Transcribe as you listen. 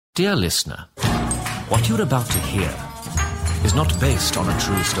Dear listener, what you're about to hear is not based on a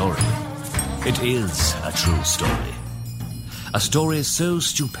true story. It is a true story. A story so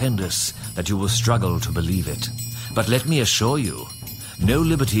stupendous that you will struggle to believe it. But let me assure you, no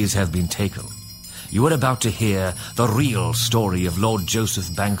liberties have been taken. You are about to hear the real story of Lord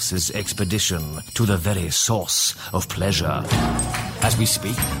Joseph Banks's expedition to the very source of pleasure. As we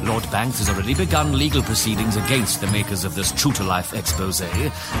speak, Lord Banks has already begun legal proceedings against the makers of this true-to-life expose,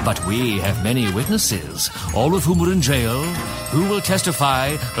 but we have many witnesses, all of whom are in jail, who will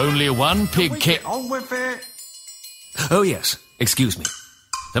testify only one pig Get on with it. Oh yes, excuse me.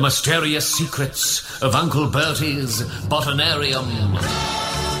 The mysterious secrets of Uncle Bertie's botanarium.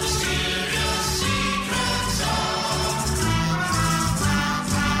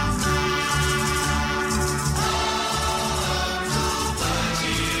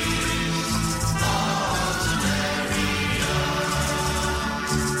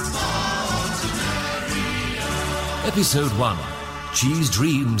 Episode 1, Cheese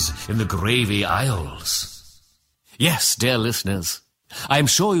Dreams in the Gravy Isles. Yes, dear listeners, I am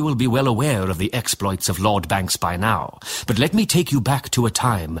sure you will be well aware of the exploits of Lord Banks by now, but let me take you back to a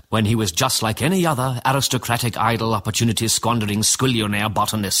time when he was just like any other aristocratic idle opportunity-squandering squillionaire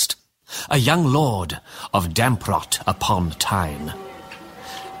botanist, a young lord of Damprot upon Tyne.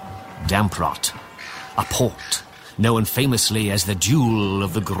 Damprot, a port known famously as the Jewel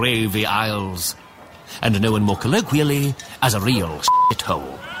of the Gravy Isles, and known more colloquially as a real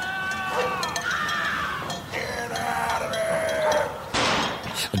shithole.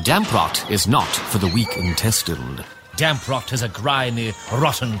 Damprot is not for the weak-intestined. Damprot is a grimy,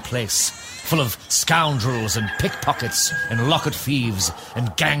 rotten place, full of scoundrels and pickpockets and locket thieves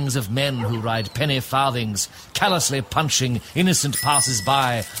and gangs of men who ride penny farthings, callously punching innocent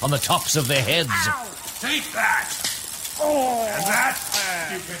passers-by on the tops of their heads. Ow! Take that! Oh! And that,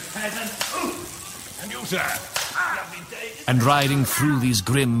 stupid peasant! Ooh. And you, sir. And riding through these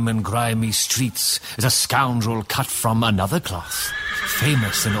grim and grimy streets is a scoundrel cut from another cloth,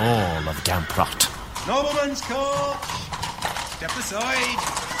 famous in all of Damprot. Nobleman's coach! Step aside!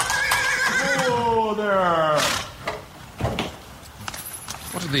 Oh, there!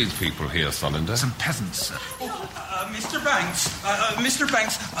 What are these people here, Solander? Some peasants, sir. Mr. Banks,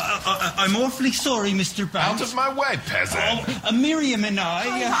 I'm awfully sorry, Mr. Banks. Out of my way, peasant! Miriam and I...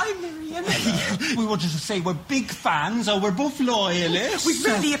 Hi, Miriam. We wanted to say we're big fans, or we're both loyalists. We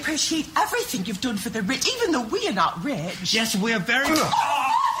really appreciate everything you've done for the rich, even though we're not rich. Yes, we're very...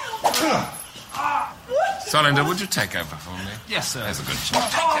 Solander, would you take over for me? Yes, sir. There's a good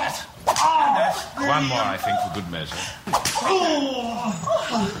chance. One more, I think, for good measure.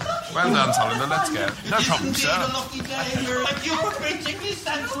 Well done, Solander. Let's go. No problem, sir. Thank you for preaching these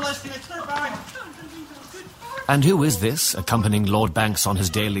senseless, Mr. Banks. And who is this, accompanying Lord Banks on his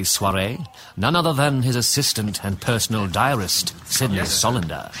daily soiree? None other than his assistant and personal diarist, Sidney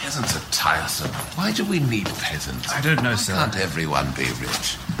Solander. Peasants are tiresome. Why do we need peasants? I don't know, sir. Can't everyone be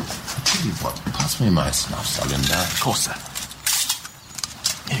rich? I'll tell you what, pass me my snuff, Solander. Of course, sir.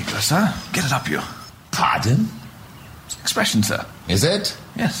 Here you go, sir. Get it up you. Pardon? It's an expression, sir. Is it?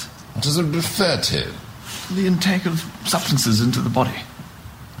 Yes. What does it refer to? The intake of substances into the body.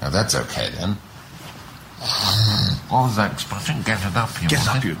 Now, that's okay, then. Oh, that expression, get it up, you. Get it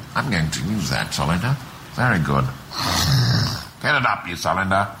up, you. I'm going to use that, Solander. Very good. Get it up, you,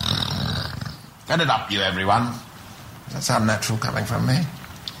 Solander. Get it up, you, everyone. Does that sound natural coming from me?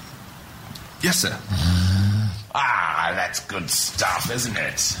 Yes, sir. Ah, that's good stuff, isn't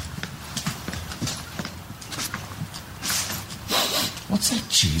it? What's that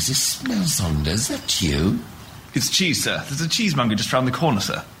cheesy smell, Solander? Is that you? It's cheese, sir. There's a cheesemonger just round the corner,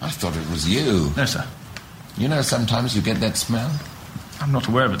 sir. I thought it was you. No, sir. You know, sometimes you get that smell? I'm not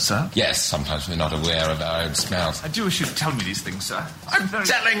aware of it, sir. Yes, sometimes we're not aware of our own smells. I do wish you'd tell me these things, sir. I'm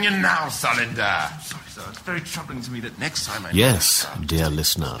telling you now, Solander. Sorry, sir. It's very troubling to me that Next time I... Yes, dear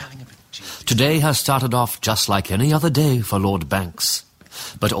listener. Today has started off just like any other day for Lord Banks.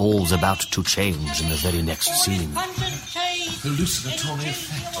 But all's about to change in the very next scene. hallucinatory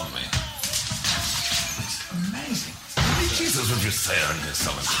effect on me. It's amazing. How many cheeses would you say are in here,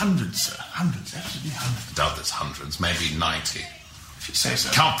 Solander? Hundreds, sir. Hundreds. Absolutely hundreds. I doubt there's hundreds. Maybe 90. If you say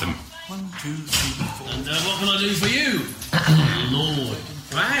so. Count them. 1, 2, 3, 4. And what can I do for you? Lord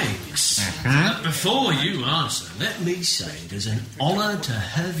Banks. Before you answer, let me say it is an honour to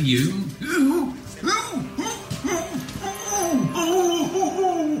have you.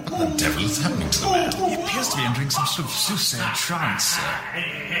 What the devil is happening to the man? He appears to be entering some sort of soothsayer trance, sir.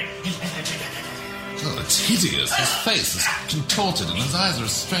 Oh, it's hideous. His face is contorted and his eyes are a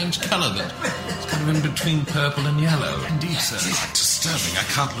strange colour that's kind of in between purple and yellow. Indeed, sir. It's quite disturbing. I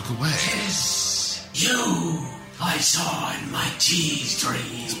can't look away. Yes, you I saw in my cheese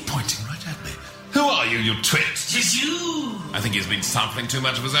dream. Pointing right at me. Who are you, you twit? Tis you. I think he's been sampling too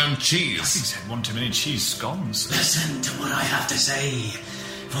much of his own cheese. He's had one too many cheese scones. Listen to what I have to say.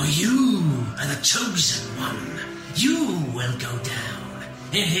 For you are the chosen one. You will go down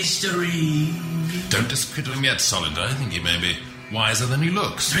in history. Don't discredit him yet, Solander. I think he may be wiser than he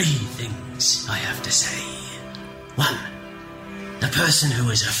looks. 3 things I have to say. 1. The person who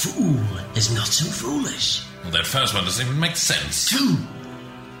is a fool is not so foolish. Well, that first one doesn't even make sense. 2.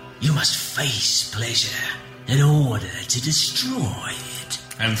 You must face pleasure in order to destroy it.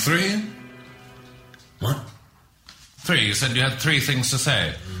 And 3? What? 3. You said you had 3 things to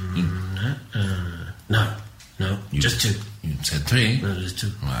say. No, just 2. You said 3? No, just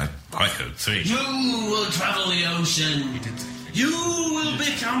 2. Well, I heard 3. You will travel the ocean. You will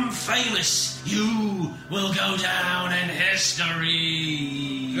become famous. You will go down in history.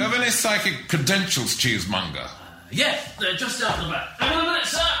 Do you have any psychic credentials, cheesemonger? Just out the back. Hang on a minute,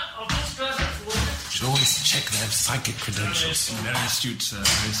 sir. I'll just grab it for you. You should always check they have psychic credentials. Very astute, sir.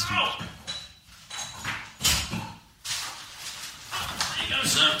 Very astute. There you go,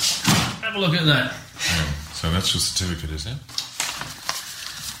 sir. Have a look at that. So that's your certificate, is it?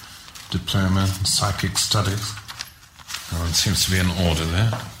 Diploma in Psychic Studies. Oh, it seems to be in order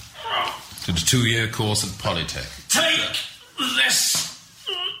there. Did a 2-year course at Polytech. Take this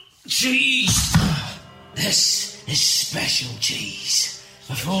cheese. This is special cheese.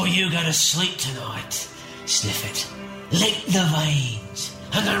 Before you go to sleep tonight, sniff it, lick the veins,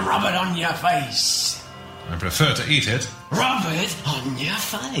 and then rub it on your face. I prefer to eat it. Rub it on your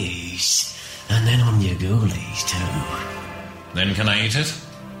face, and then on your ghoulies too. Then can I eat it?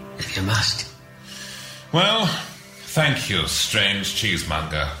 If you must. Well, thank you, strange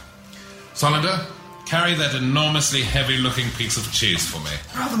cheesemonger. Solander, carry that enormously heavy-looking piece of cheese for me.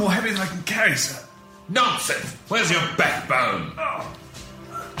 Rather more heavy than I can carry, sir. Nonsense! Where's your backbone? Oh.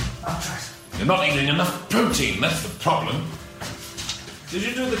 I'll try. You're not eating enough protein, that's the problem. Did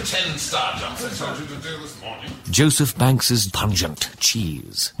you do the 10-star jump I told you to do this morning? Joseph Banks's pungent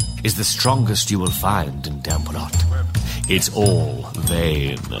cheese is the strongest you will find in Damperot. It's all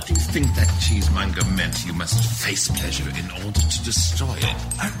vain. Do you think that cheesemonger meant you must face pleasure in order to destroy it?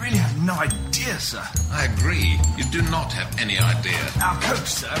 I really have no idea, sir. I agree. You do not have any idea. Our coach,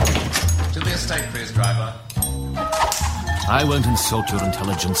 sir. To the estate, please, driver. I won't insult your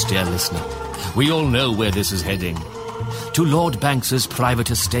intelligence, dear listener. We all know where this is heading. To Lord Banks's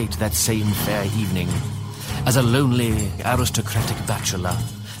private estate that same fair evening, as a lonely, aristocratic bachelor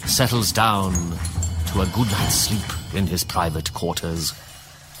settles down to a good night's sleep in his private quarters.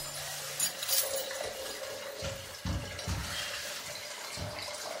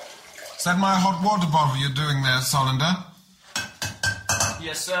 Is that my hot water bottle you're doing there, Solander?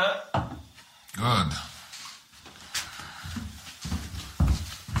 Yes, sir. Good.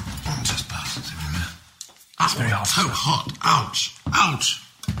 Just pass it in there. It's very hot. So hot. Ouch. Ouch.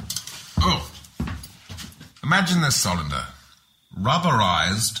 Oh. Imagine this, Solander.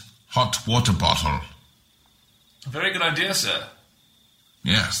 Rubberized hot water bottle. A very good idea, sir.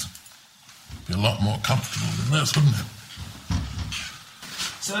 Yes. Be a lot more comfortable than this, wouldn't it?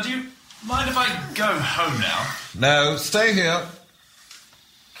 Sir, do you mind if I go home now? No, stay here.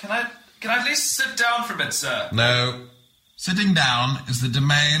 Can I at least sit down for a bit, sir? No. Sitting down is the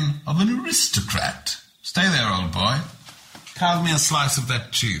domain of an aristocrat. Stay there, old boy. Carve me a slice of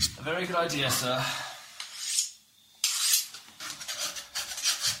that cheese. A very good idea, sir.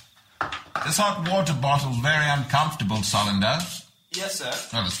 This hot water bottle's very uncomfortable, Solander. Yes, sir.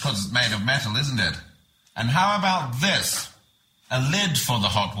 Well, it's because it's made of metal, isn't it? And how about this? A lid for the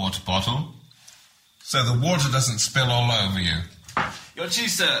hot water bottle, so the water doesn't spill all over you. Your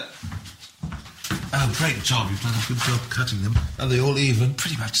cheese, sir. Oh, great job. You've done a good job cutting them. Are they all even?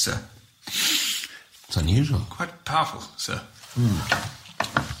 Pretty much, sir. It's unusual. Quite powerful, sir.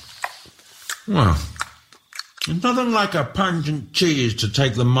 Well, there's nothing like a pungent cheese to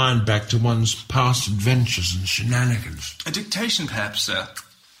take the mind back to one's past adventures and shenanigans. A dictation, perhaps, sir.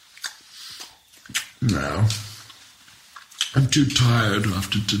 No. I'm too tired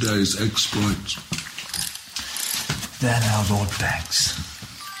after today's exploits. There now, Lord Banks.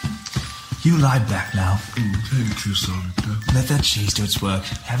 You lie back now. Thank you, Solander. Let that cheese do its work.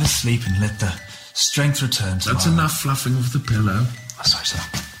 Have a sleep and let the strength return tomorrow. That's enough fluffing of the pillow. Oh, sorry, sir.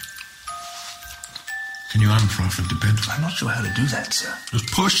 Can you unfluff it a bit? I'm not sure how to do that, sir.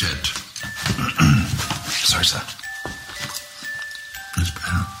 Just push it. Sorry, sir. That's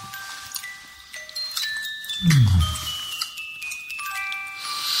better.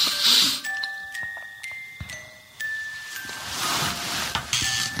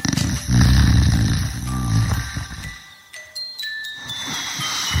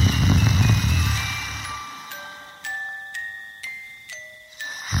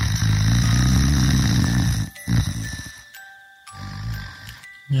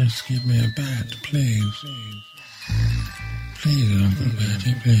 Just give me a bat, please. Please, Uncle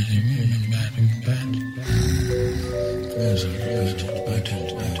Bertie, please give me a bat. There's a bat.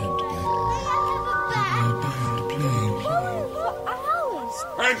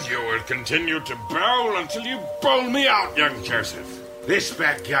 And you will continue to bowl until you bowl me out, young Joseph. This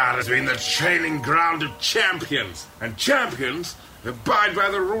backyard has been the training ground of champions, and champions abide by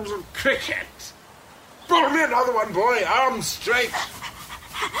the rules of cricket. Bowl me another one, boy. Arms straight.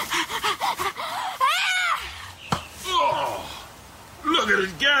 Oh, look at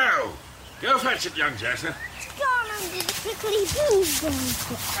it go. Go fetch it, young Joseph. It's gone under the prickly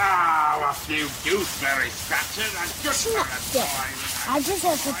blueberry. Ah, a few gooseberry scratches and just It's not dead. I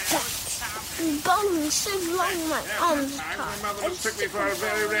deserve a bat. Bowling so long my arms My can't. mother took me for a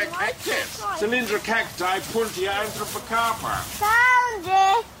very rare cactus. Cylindra cacti, Puntia anthropocarpa. Found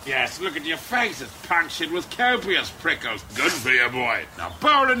it. Yes, look at your face. It's punctured with copious prickles. Good for you, boy. Now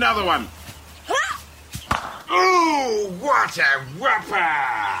bowl another one. Ooh, what a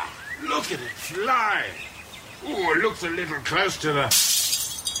whopper! Look at it fly. Ooh, it looks a little close to the...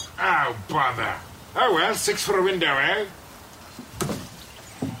 Oh, bother. Oh, well, 6 for a window, eh?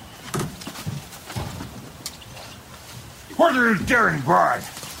 What are you doing, boy?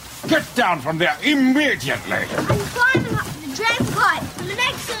 Get down from there immediately. I'm climbing up the drain pipe. I'm an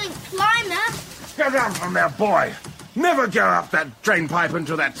excellent climber. Get down from there, boy. Never go up that drain pipe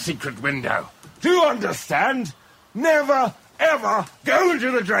into that secret window. Do you understand? Never, ever go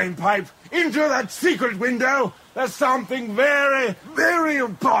into the drain pipe, into that secret window. There's something very, very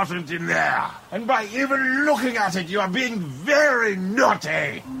important in there. And by even looking at it, you are being very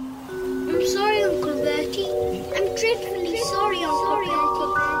naughty. I'm sorry, Uncle Bertie. I'm dreadfully sorry,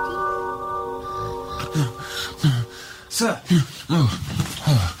 Uncle Bertie. Sir.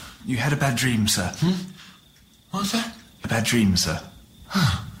 You had a bad dream, sir. What's that? A bad dream, sir.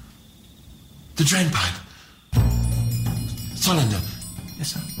 The drain pipe. Solander.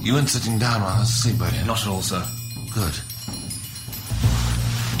 Yes, sir. You weren't sitting down while I was asleep, were you? Not at all, sir. Good.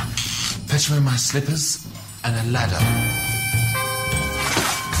 Fetch me my slippers and a ladder.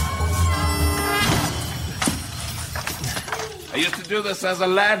 I used to do this as a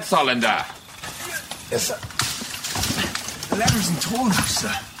lad, Solander. Yes, sir. The ladder isn't tall enough,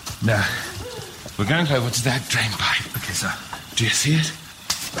 sir. No. We're going over to that drain pipe. Okay, sir. Do you see it?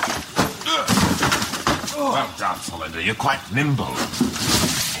 Well done, Solander. You're quite nimble.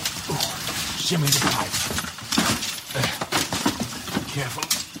 Shimmy the pipe. Careful.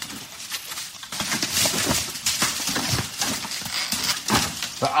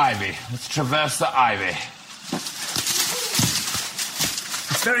 The ivy. Let's traverse the ivy.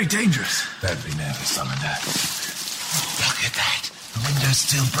 It's very dangerous. Don't be nervous, Solander. Look at that. The window's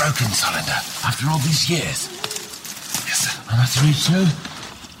still broken, Solander, after all these years. Yes, sir. On a 3-2.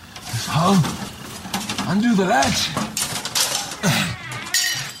 This hole. Undo the latch.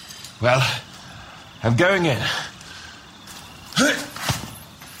 Well, I'm going in.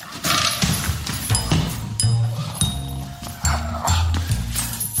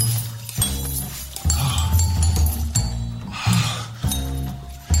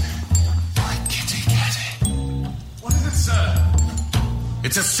 What is it, sir?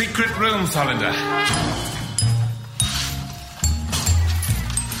 It's a secret room, Solander.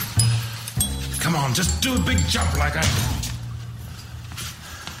 Come on, just do a big jump like I...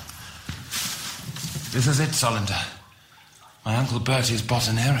 This is it, Solander. My Uncle Bertie's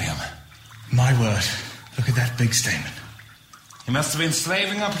botanarium. My word. Look at that big stamen. He must have been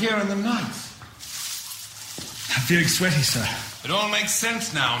slaving up here in the night. I'm feeling sweaty, sir. It all makes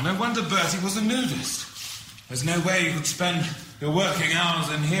sense now. No wonder Bertie was a nudist. There's no way you could spend your working hours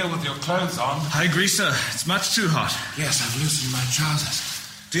in here with your clothes on. I agree, sir. It's much too hot. Yes, I've loosened my trousers.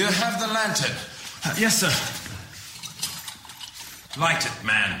 Do you have the lantern? Yes, sir. Light it,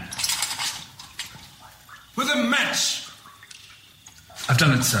 man. With a match. I've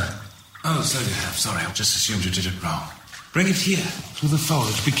done it, sir. Oh, so you have. Sorry, I just assumed you did it wrong. Bring it here, through the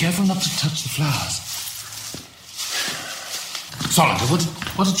foliage. Be careful not to touch the flowers. Solander,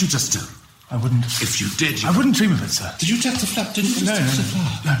 what did you just do? I wouldn't. If you did, I wouldn't dream of it, sir. Did you touch the flower? Didn't you just touch the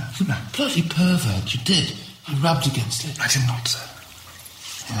flower? No. Bloody pervert, you did. You rubbed against it. I did not, sir.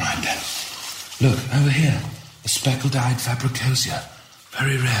 All right, then. Look, over here. A speckled-eyed fabricosia.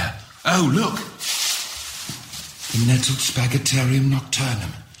 Very rare. Oh, look! The nettled Spaghetarium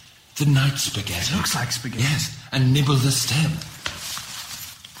nocturnum. The night spaghetti. It looks like spaghetti. Yes, and nibble the stem.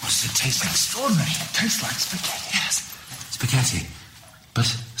 What does it taste like? Extraordinary. It tastes like spaghetti. Yes, spaghetti. But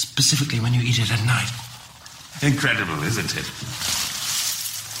specifically when you eat it at night. Incredible, isn't it?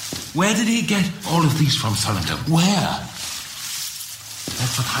 Where did he get all of these from, Solander? Where? That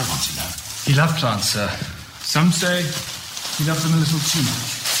That's what I want to know. He loved plants, sir. Some say he loved them a little too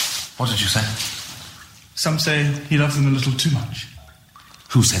much. What did you say? Some say he loved them a little too much.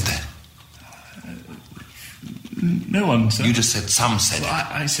 Who said that? No one, sir. You just said some said it.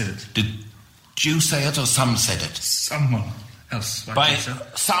 I said it. Did you say it or some said it? Someone else. By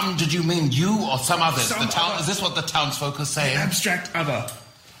some, did you mean you or some others? Some other. Is this what the townsfolk are saying? The abstract other.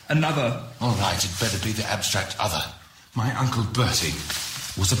 Another. All right, it better be the abstract other. My Uncle Bertie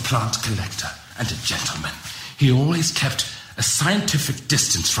was a plant collector and a gentleman. He always kept a scientific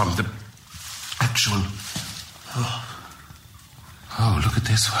distance from the actual... Oh, look at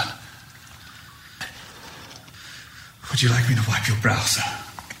this one. Would you like me to wipe your brow, sir?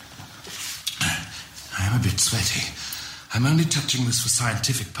 I am a bit sweaty. I'm only touching this for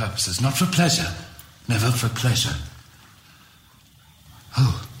scientific purposes, not for pleasure. Never for pleasure.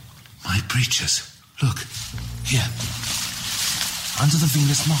 Oh, my breeches. Look, here. Under the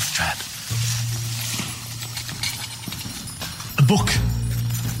Venus moth trap. A book.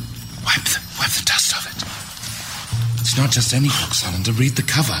 Wipe the dust of it. It's not just any book, Solander. Read the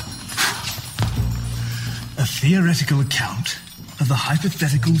cover. A theoretical account of the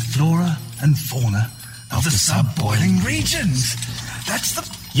hypothetical flora and fauna of the sub-boiling regions. That's the...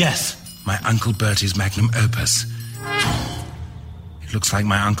 Yes, my Uncle Bertie's magnum opus. It looks like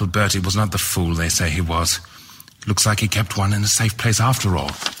my Uncle Bertie was not the fool they say he was. It looks like he kept one in a safe place after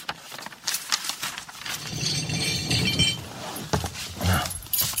all.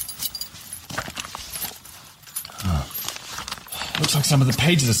 Looks like some of the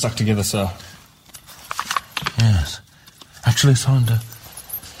pages are stuck together, sir. Yes. Actually, Solander,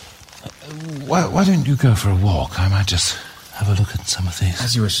 why don't you go for a walk? I might just have a look at some of these.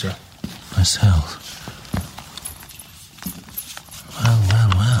 As you wish, sir. Myself.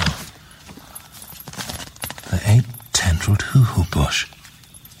 Well. The 8-tendrilled hoo-hoo bush.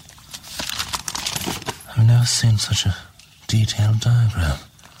 I've never seen such a detailed diagram.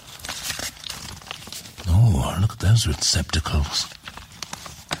 Oh, look at those receptacles.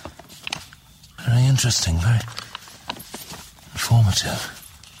 Very interesting, very informative.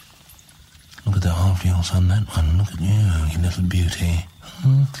 Look at the ovules on that one. Look at you little beauty.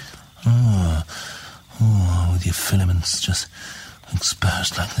 With your filaments just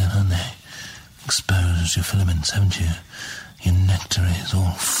exposed like that, aren't they? Exposed your filaments, haven't you? Your nectar is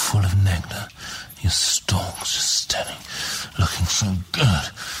all full of nectar. Your stalks just standing, looking so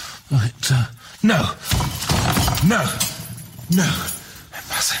good. Look at... No! I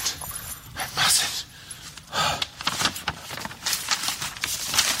mustn't.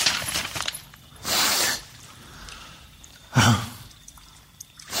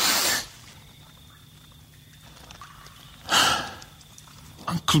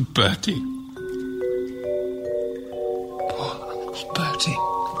 Uncle Bertie. Poor Uncle Bertie.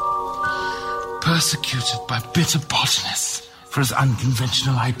 Persecuted by bitter botanists for his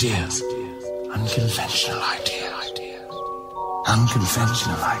unconventional ideas. Unconventional ideas.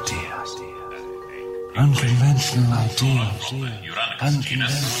 Uranicus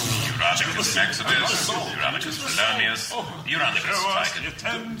genus, Uranicus maximus, Uranicus polonius, Uranicus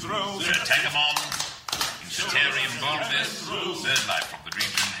trichum, Tegamon, Insitarium bulbis, bird life from the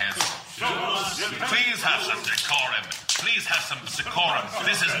region has... Please have some decorum.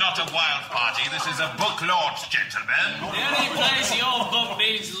 This is not a wild party. This is a book launch, gentlemen. The only place your book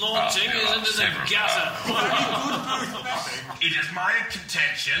needs launching is into the gutter. It is my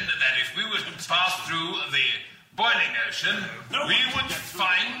contention that if we were to pass through the boiling ocean, we would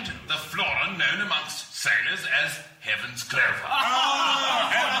find the flora known amongst sailors as Heaven's Clover.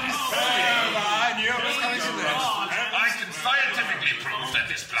 Heaven's Clover! I knew it was coming to this. I can scientifically prove that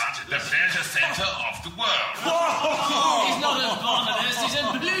this plant is the pleasure centre of the world. He's not a botanist, he's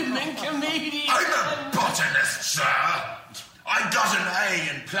a blooming comedian. I'm a botanist, sir. I got an A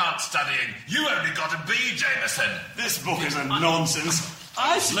in plant studying. You only got a B, Jameson. This book is a nonsense.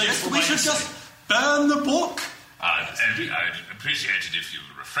 I suggest we should just burn the book. I'd appreciate it if you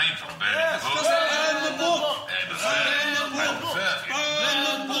refrain from burning the book. Burn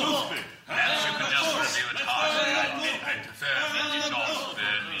the book. Perhaps you could just review it heartily. I prefer that you not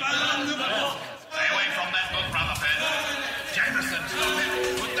burn the book. Stay away from that book, Rutherford. Jameson, stop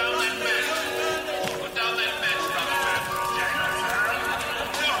it. Put down that match. Rutherford. Jameson.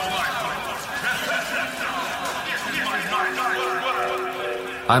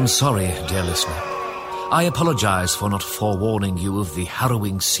 I'm sorry, dear listener. I apologize for not forewarning you of the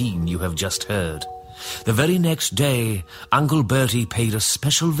harrowing scene you have just heard. The very next day, Uncle Bertie paid a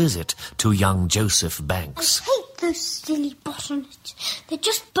special visit to young Joseph Banks. I hate those silly botanists. They're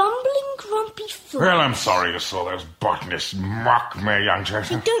just bumbling, grumpy fools. Well, I'm sorry you saw those botanists mock me, young They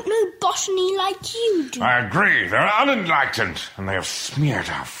gentleman. don't know botany like you do. I agree. They're unenlightened, and they have smeared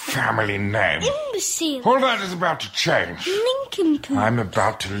our family name. Imbecile. All that is about to change. Nincompoop. I'm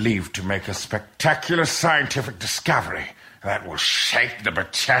about to leave to make a spectacular scientific discovery that will shake the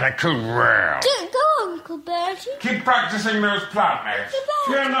botanical world. Don't go, Uncle Bertie. Keep practicing those plant names.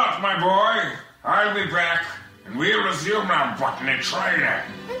 Fear not, my boy. I'll be back, and we'll resume our botany training.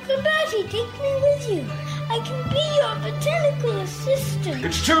 Uncle Bertie, take me with you. I can be your botanical assistant.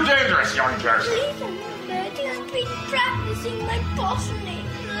 It's too dangerous, young person. Please, Uncle Bertie, I've been practicing my botany.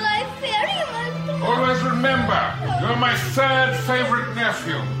 I very much. Always remember, you're my third favorite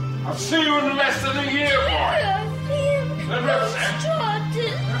nephew. I'll see you in less than a year, boy.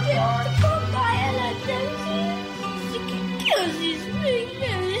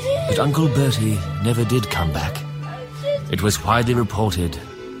 But Uncle Bertie never did come back. It was widely reported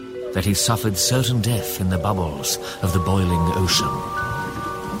that he suffered certain death in the bubbles of the boiling ocean.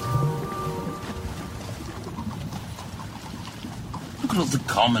 Look at all the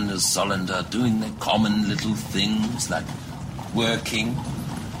commoners, Solander, doing their common little things like working.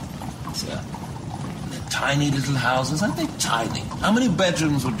 Sir, their tiny little houses, aren't they tiny? How many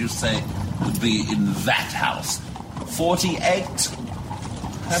bedrooms would you say would be in that house? 48?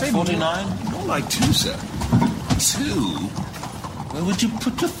 Perhaps 49? More like 2, sir. 2? Where would you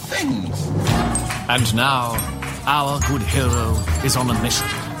put the things? And now, our good hero is on a mission.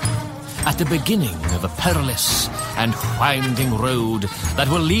 At the beginning of a perilous and winding road that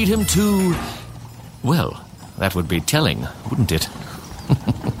will lead him to... Well, that would be telling, wouldn't it?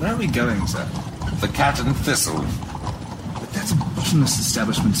 Where are we going, sir? The Cat and Thistle. But that's a botanist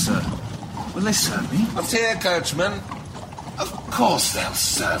establishment, sir. Will they serve me? What's here, coachman? Of course they'll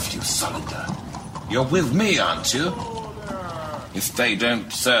serve you, Solander. You're with me, aren't you? If they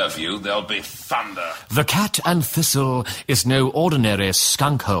don't serve you, there'll be thunder. The Cat and Thistle is no ordinary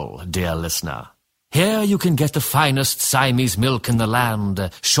skunk hole, dear listener. Here you can get the finest Siamese milk in the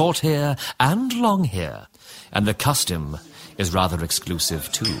land, short hair and long hair. And the custom is rather exclusive,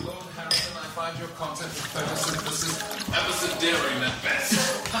 too. I find your concept of photosynthesis ever so daring at best.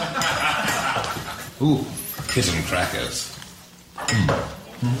 Ooh, kitten crackers.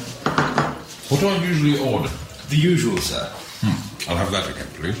 What do I usually order? The usual, sir. I'll have that again,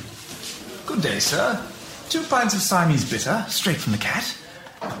 please. Good day, sir. 2 pints of Siamese bitter, straight from the cat.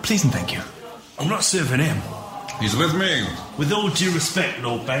 Please and thank you. I'm not serving him. He's with me. With all due respect,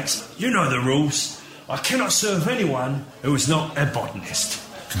 Lord Banks, you know the rules. I cannot serve anyone who is not a botanist.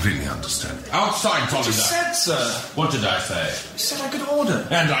 Completely understand. Outside, Solander. You said, sir. What did I say? You said I could order.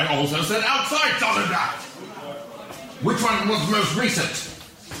 And I also said outside, Solander. Which one was most recent?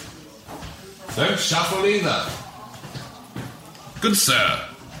 Don't shuffle either. Good sir.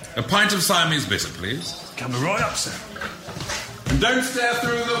 A pint of Siamese bitter, please. Coming right up, sir. And don't stare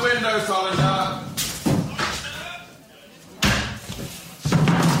through the window, Solander.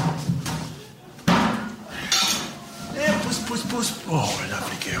 Yeah, puss. Oh,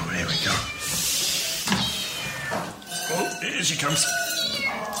 lovely girl. There we go. Oh, here she comes.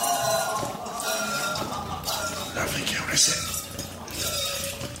 Lovely girl, that's it.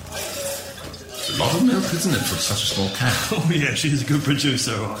 A lot of milk, isn't it, for such a small cat? Oh, yeah, she's a good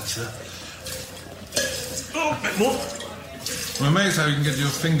producer, all right, sir. Oh, a bit more. I'm amazed how you can get your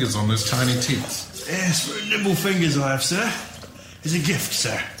fingers on those tiny teats. Yes, very nimble fingers I have, sir. It's a gift,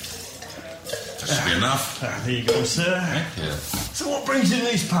 sir. That should be enough. There you go, sir. Thank you. So what brings you to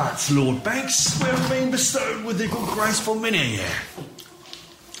these parts, Lord Banks? Where have been bestowed with the good grace for many a year?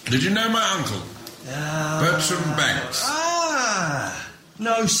 Did you know my uncle? Bertram Banks.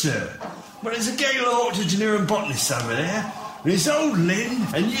 No, sir. But there's a gang of horticulture and botanists over there. There's old Lynn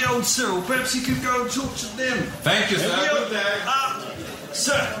and ye old Cyril. Perhaps you could go and talk to them. Thank you, sir. Good day.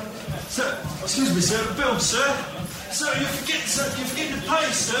 Sir, excuse me, sir. The bill, sir. Sir, you forget to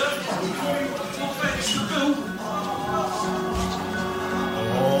pay, sir. Thanks, the bill.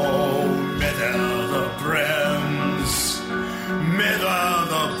 Oh, mither the brands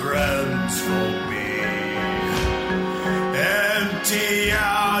for me. Empty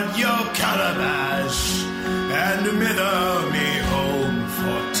out your calabash and mither me home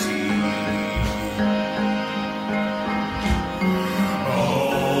for tea.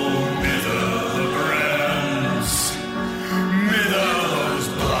 Oh, mither the brands, mither those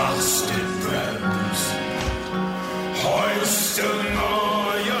blasted brands. Hoist them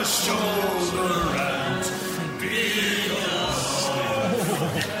o'er your shoulder and be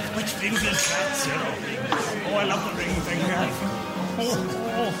Which finger that, sir? Oh, I love the ring finger.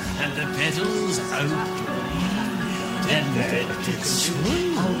 And the petals open. to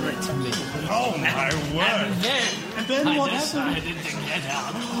swing over to me. Oh, my word. And then I what decided to get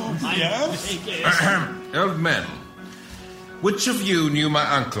out. Yes? Old men, which of you knew my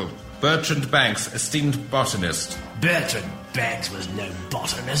uncle, Bertrand Banks, esteemed botanist? Bertrand Banks was no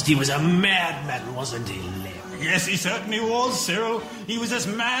botanist. He was a madman, wasn't he, Lem? Yes, he certainly was, Cyril. He was as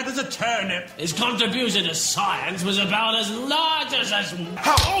mad as a turnip. His contribution to science was about as large as...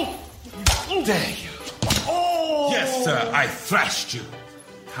 How dare you? Oh! Yes, sir, I thrashed you.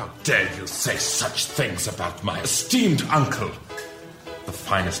 How dare you say such things about my esteemed uncle, the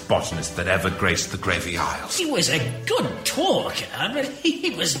finest botanist that ever graced the Gravy Isles? He was a good talker, but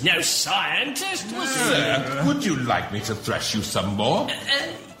he was no scientist, was he? Sir, would you like me to thrash you some more?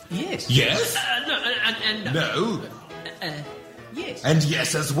 Yes. Yes? No. No? Yes. And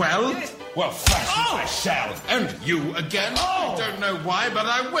yes as well? Yes. Well, thrash you I shall. And you again? I don't know why, but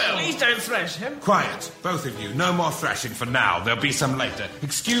I will. Please don't thrash him. Quiet, both of you. No more thrashing for now. There'll be some later.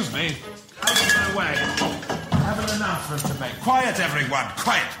 Excuse me. Out of my way. I have an announcement to make. Quiet, everyone.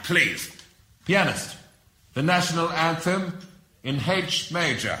 Quiet, please. Pianist, the national anthem in H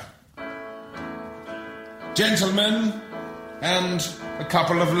major. Gentlemen and a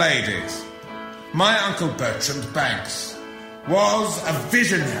couple of ladies. My Uncle Bertrand Banks was a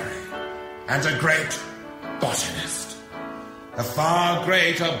visionary and a great botanist. A far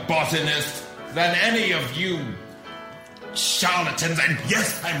greater botanist than any of you charlatans. And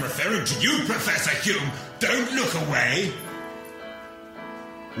yes, I'm referring to you, Professor Hume. Don't look away.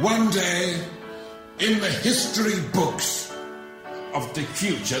 One day, in the history books of the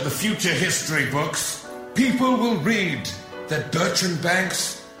future history books, people will read that Bertrand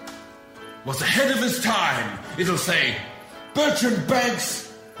Banks was ahead of his time. It'll say, Bertrand Banks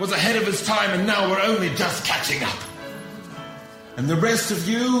was ahead of his time and now we're only just catching up. And the rest of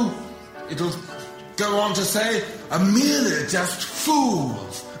you, it'll go on to say, are merely just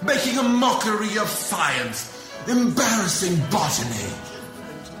fools, making a mockery of science, embarrassing botany.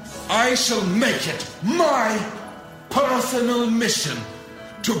 I shall make it my personal mission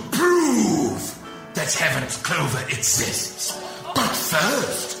to prove that heaven's clover exists. But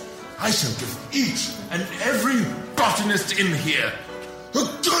first, I shall give each and every botanist in here a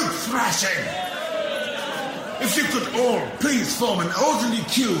good thrashing. If you could all please form an orderly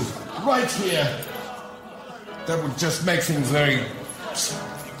queue right here, that would just make things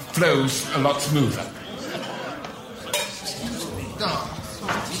flows a lot smoother.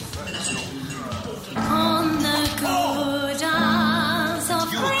 On the good Isles of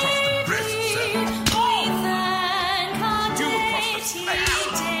Great Britain, we thank our deity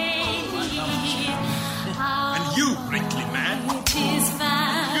daily. And you, wrinkly man. It is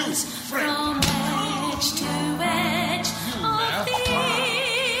vast from edge to edge of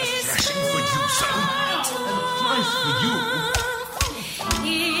this Thrashing for you, son. And thrice for you.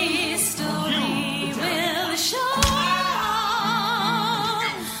 history will show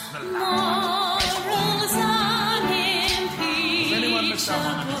morals unimpeachable.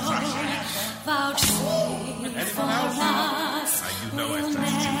 Vouchsafe for us will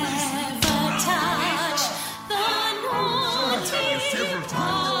never touch the naughty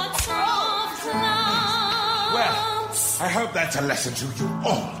parts of plants. Well, I hope that's a lesson to you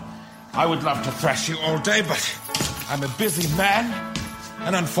all. I would love to thrash you all day, but I'm a busy man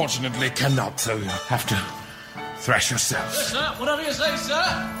and unfortunately cannot, so you have to thrash yourselves. Yes, sir. Whatever you say, sir.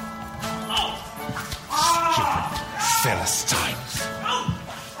 Stupid Philistines.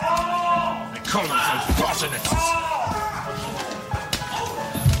 They call themselves botanists.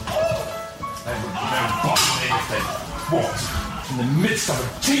 They would know botany if they walked in the midst of a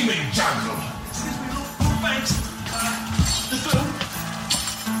teeming jungle. Thanks.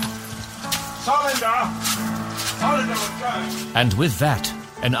 Solander would go. And with that,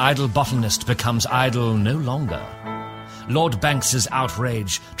 an idle botanist becomes idle no longer. Lord Banks's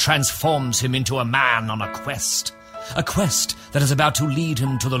outrage transforms him into a man on a quest that is about to lead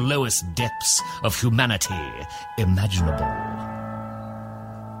him to the lowest depths of humanity imaginable.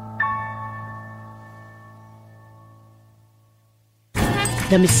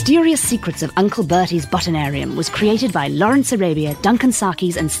 The Mysterious Secrets of Uncle Bertie's Botanarium was created by Lawrence Arabia, Duncan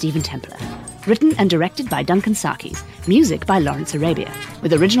Sarkis and Stephen Templar. Written and directed by Duncan Sarkis. Music by Lawrence Arabia.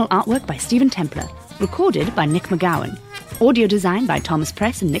 With original artwork by Stephen Templar. Recorded by Nick McGowan. Audio design by Thomas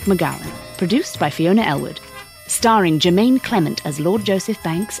Press and Nick McGowan. Produced by Fiona Elwood. Starring Jermaine Clement as Lord Joseph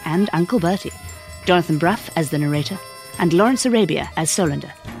Banks and Uncle Bertie. Jonathan Bruff as the narrator. And Lawrence Arabia as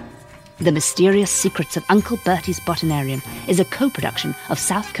Solander. The Mysterious Secrets of Uncle Bertie's Botanarium is a co-production of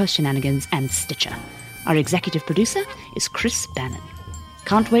South Coast Shenanigans and Stitcher. Our executive producer is Chris Bannon.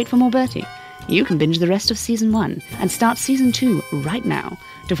 Can't wait for more Bertie? you can binge the rest of Season 1 and start Season 2 right now.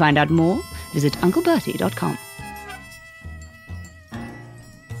 To find out more, visit UncleBertie.com.